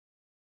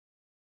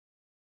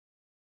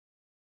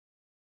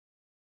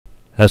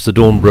As the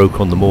dawn broke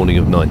on the morning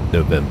of 9th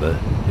November,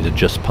 it had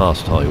just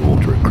passed high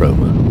water at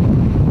Cromer.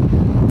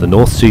 The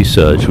North Sea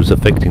surge was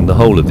affecting the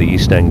whole of the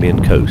East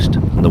Anglian coast,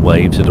 and the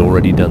waves had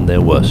already done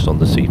their worst on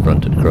the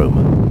seafront at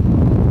Cromer.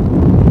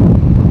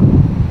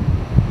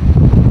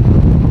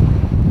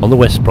 On the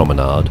west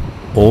promenade,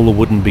 all the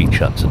wooden beach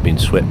huts had been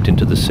swept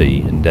into the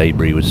sea and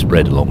debris was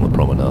spread along the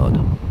promenade.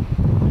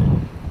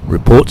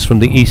 Reports from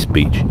the east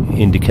beach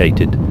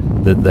indicated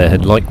that there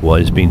had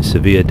likewise been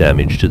severe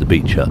damage to the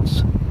beach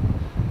huts.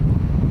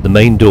 The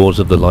main doors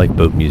of the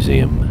lifeboat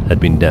museum had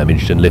been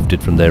damaged and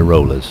lifted from their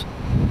rollers,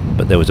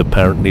 but there was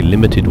apparently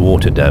limited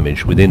water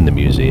damage within the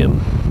museum,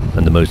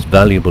 and the most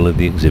valuable of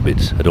the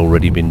exhibits had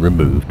already been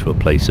removed to a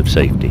place of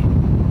safety.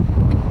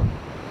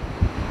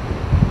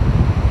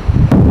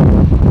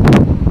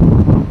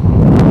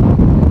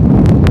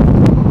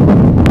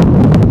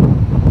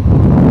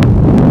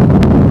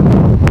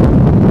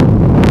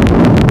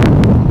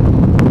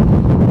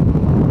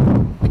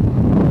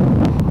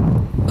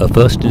 A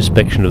first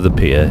inspection of the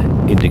pier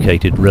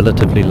indicated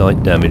relatively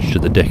light damage to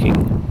the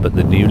decking, but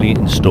the newly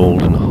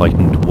installed and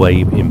heightened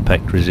wave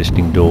impact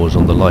resisting doors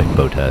on the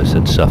lifeboat house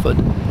had suffered,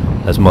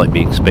 as might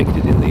be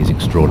expected in these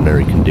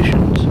extraordinary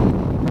conditions.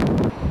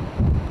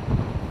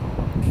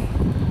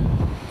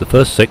 The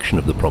first section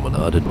of the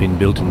promenade had been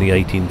built in the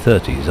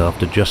 1830s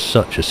after just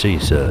such a sea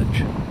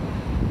surge.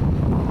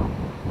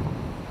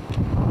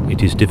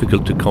 It is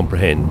difficult to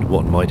comprehend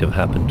what might have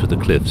happened to the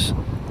cliffs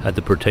had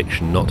the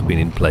protection not been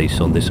in place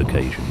on this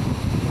occasion.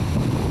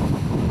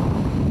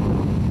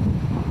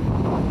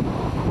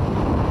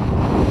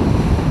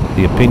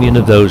 The opinion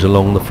of those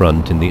along the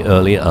front in the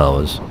early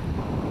hours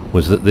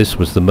was that this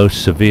was the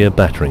most severe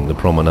battering the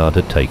promenade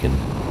had taken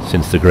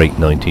since the great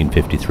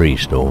 1953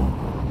 storm.